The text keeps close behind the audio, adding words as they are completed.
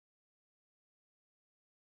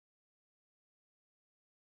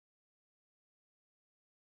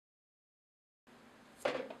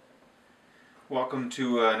Welcome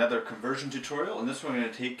to another conversion tutorial. In this one I'm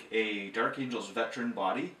going to take a Dark Angel's veteran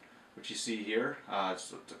body, which you see here.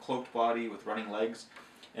 It's a cloaked body with running legs,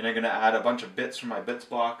 and I'm going to add a bunch of bits from my bits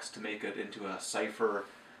box to make it into a Cypher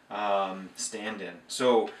stand-in.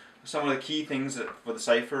 So some of the key things for the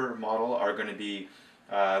Cypher model are going to be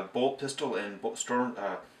bolt pistol and bolt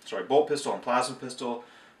pistol and plasma pistol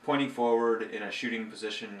pointing forward in a shooting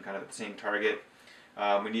position, kind of at the same target.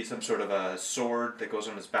 We need some sort of a sword that goes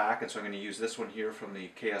on his back, and so I'm going to use this one here from the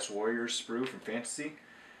Chaos Warriors sprue from Fantasy,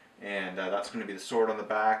 and that's going to be the sword on the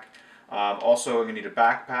back. Also, I'm going to need a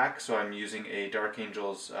backpack, so I'm using a Dark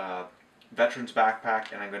Angel's Veterans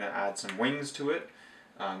backpack, and I'm going to add some wings to it.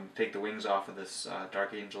 Take the wings off of this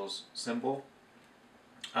Dark Angel's symbol.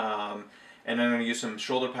 And I'm going to use some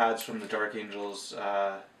shoulder pads from the Dark Angel's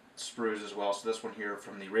sprues as well. So this one here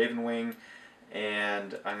from the Raven Wing,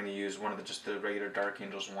 and I'm going to use one of just the regular Dark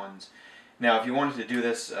Angel's ones. Now, if you wanted to do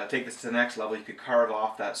this, take this to the next level, you could carve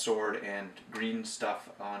off that sword and green stuff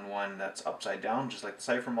on one that's upside down, just like the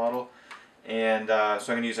Cypher model. And so I'm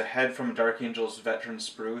going to use a head from a Dark Angel's veteran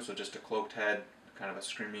sprue, so just a cloaked head, kind of a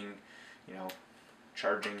screaming,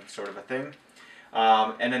 charging sort of a thing.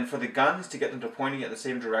 And then for the guns, to get them to pointing at the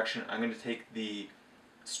same direction, I'm going to take the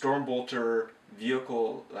Stormbolter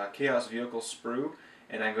vehicle, Chaos vehicle sprue,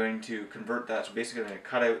 and I'm going to convert that. So basically I'm going to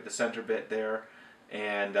cut out the center bit there,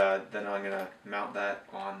 and then I'm going to mount that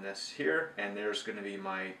on this here, and there's going to be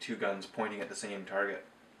my two guns pointing at the same target.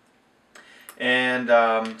 And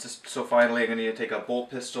so finally I'm going to need to take a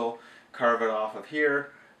bolt pistol, carve it off of here.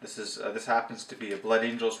 This happens to be a Blood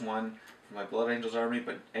Angels one from my Blood Angels army,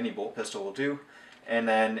 but any bolt pistol will do. And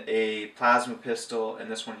then a plasma pistol,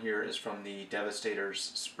 and this one here is from the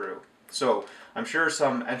Devastator's sprue. So I'm sure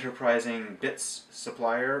some enterprising bits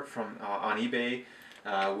supplier from on eBay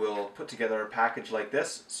will put together a package like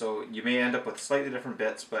this. So you may end up with slightly different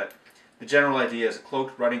bits, but the general idea is a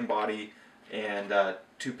cloaked running body and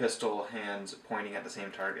two pistol hands pointing at the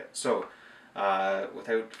same target. So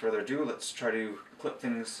without further ado, let's try to clip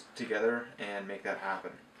things together and make that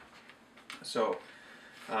happen. So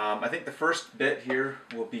I think the first bit here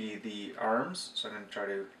will be the arms. So I'm going to try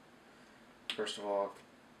to, first of all,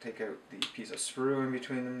 take out the piece of sprue in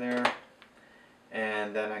between them there,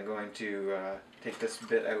 and then I'm going to take this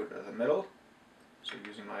bit out of the middle, so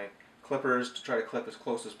using my clippers to try to clip as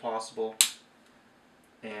close as possible,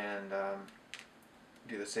 and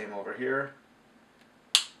do the same over here.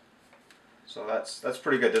 So that's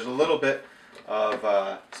pretty good. There's a little bit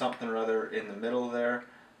of something or other in the middle there,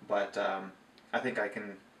 but I think I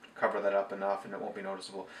can cover that up enough and it won't be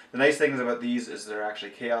noticeable. The nice things about these is they're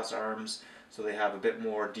actually Chaos arms, so they have a bit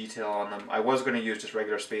more detail on them. I was going to use just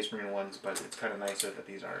regular Space Marine ones, but it's kind of nicer that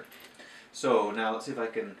these aren't. So now let's see if I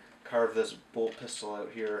can carve this bolt pistol out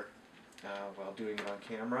here while doing it on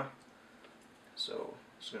camera. So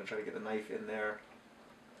just going to try to get the knife in there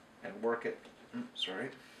and work it. Sorry.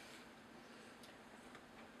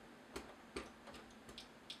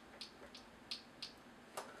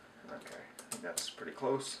 Okay, I think that's pretty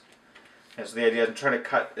close. And so the idea is I'm trying to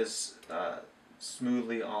cut as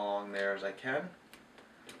smoothly along there as I can,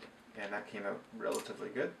 and that came out relatively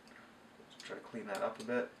good. Let's try to clean that up a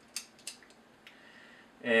bit.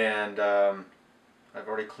 And I've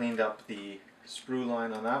already cleaned up the sprue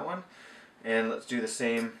line on that one, and let's do the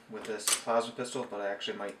same with this plasma pistol, but I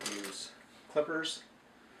actually might use clippers.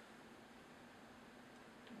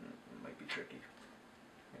 It might be tricky.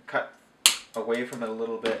 Cut away from it a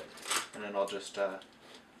little bit, and then I'll just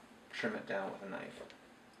trim it down with a knife.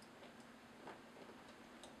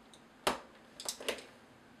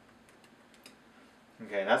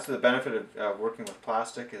 Okay, that's the benefit of working with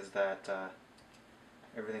plastic, is that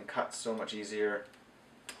everything cuts so much easier,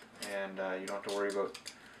 and you don't have to worry about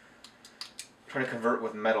trying to convert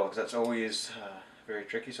with metal, because that's always very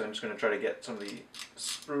tricky. So I'm just going to try to get some of the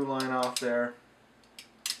sprue line off there,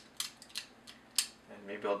 and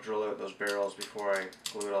maybe I'll drill out those barrels before I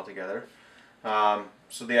glue it all together.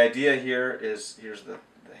 So the idea here is, here's the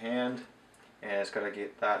hand, and it's got to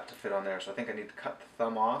get that to fit on there. So I think I need to cut the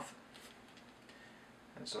thumb off.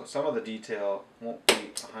 And so some of the detail won't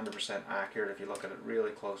be 100% accurate if you look at it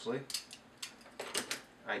really closely,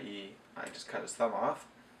 i.e. I just cut his thumb off.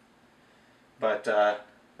 But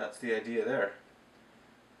that's the idea there.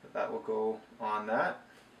 That will go on that.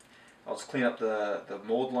 I'll just clean up the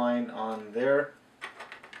mold line on there,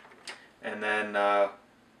 and then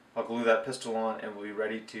I'll glue that pistol on, and we'll be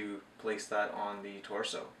ready to place that on the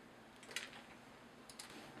torso.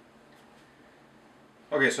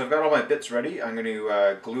 Okay, so I've got all my bits ready. I'm going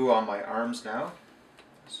to glue on my arms now.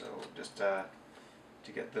 So just to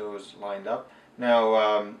get those lined up.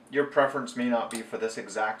 Now, your preference may not be for this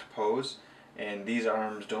exact pose, and these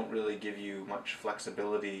arms don't really give you much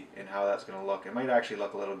flexibility in how that's going to look. It might actually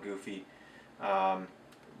look a little goofy,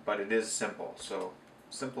 but it is simple. So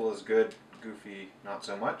simple is good, goofy not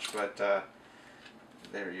so much, but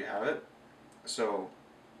there you have it. So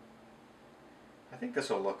I think this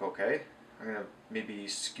will look okay. I'm going to maybe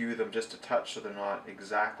skew them just a touch so they're not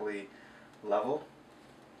exactly level.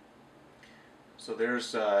 So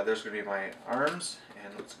there's going to be my arms,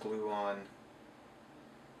 and let's glue on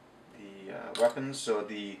the weapons. So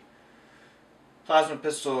the plasma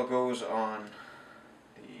pistol goes on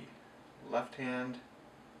the left hand,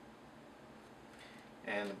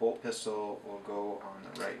 and the bolt pistol will go on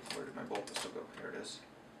the right. Where did my bolt pistol go? Here it is.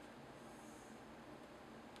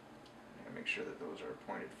 I'm going to make sure that those are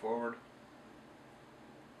pointed forward.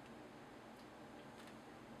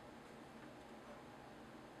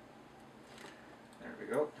 There we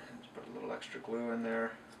go. Just put a little extra glue in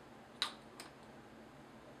there.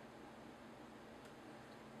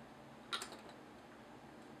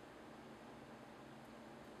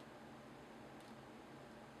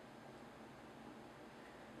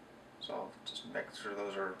 So I'll just make sure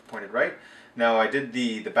those are pointed right. Now I did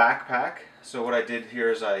the backpack. So what I did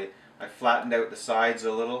here is I flattened out the sides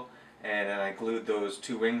a little, and then I glued those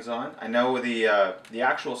two wings on. I know the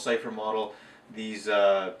actual Cypher model, these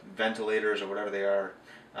ventilators or whatever they are,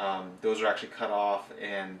 those are actually cut off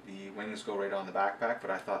and the wings go right on the backpack, but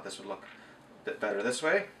I thought this would look a bit better this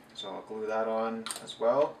way. So I'll glue that on as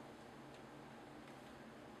well.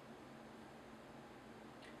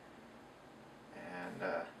 And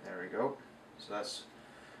there we go. So that's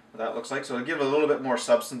what that looks like. So to give a little bit more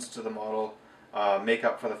substance to the model, make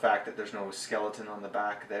up for the fact that there's no skeleton on the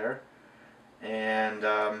back there. And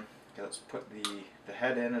okay, let's put the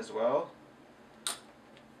head in as well.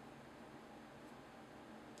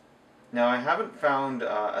 Now I haven't found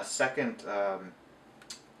a second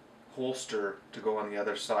holster to go on the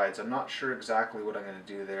other sides. I'm not sure exactly what I'm going to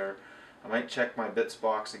do there. I might check my bits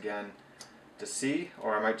box again to see,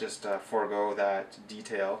 or I might just forego that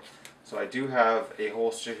detail. So I do have a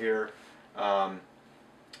holster here, and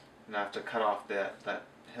I have to cut off that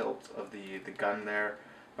hilt of the gun there.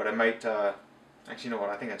 But I might, actually, you know what,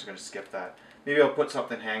 I think I'm just going to skip that. Maybe I'll put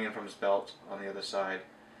something hanging from his belt on the other side.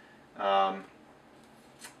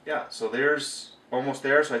 Yeah, so there's almost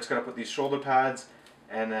there. So I just got to put these shoulder pads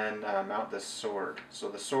and then mount this sword. So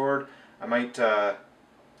the sword, I might,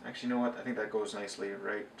 actually, you know what, I think that goes nicely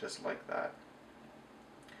right just like that.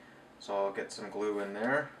 So I'll get some glue in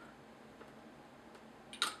there.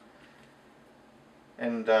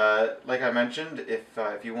 And like I mentioned,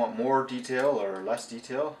 if you want more detail or less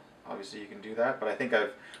detail, obviously you can do that. But I think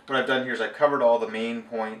what I've done here is I covered all the main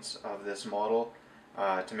points of this model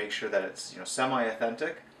to make sure that it's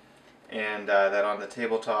semi-authentic, and that on the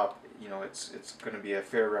tabletop it's going to be a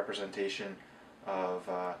fair representation of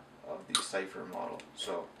the Cypher model.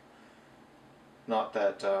 So not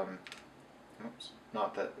that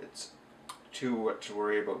not that it's too much to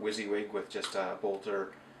worry about WYSIWYG with just a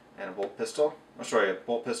bolter and a bolt pistol. Oh, sorry, a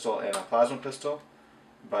bolt pistol and a plasma pistol.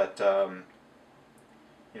 But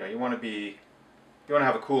you want to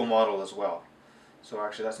have a cool model as well. So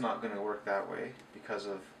actually, that's not going to work that way because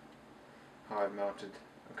of how I've mounted,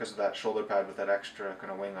 because of that shoulder pad with that extra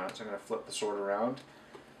kind of wing on it. So I'm going to flip the sword around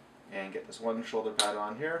and get this one shoulder pad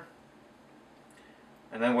on here.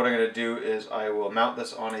 And then what I'm going to do is I will mount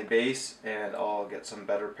this on a base, and I'll get some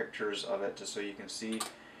better pictures of it just so you can see.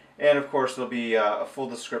 And of course there'll be a full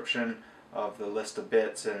description of the list of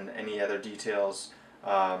bits and any other details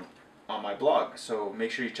on my blog. So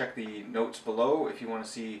make sure you check the notes below if you want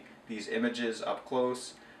to see these images up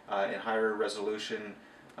close in higher resolution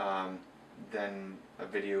than a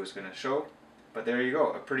video is going to show. But there you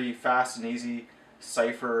go, a pretty fast and easy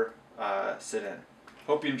Cypher sit-in.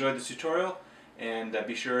 Hope you enjoyed this tutorial, and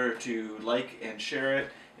be sure to like and share it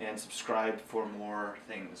and subscribe for more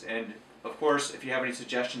things. And of course, if you have any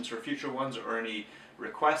suggestions for future ones or any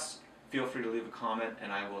requests, feel free to leave a comment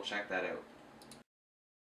and I will check that out.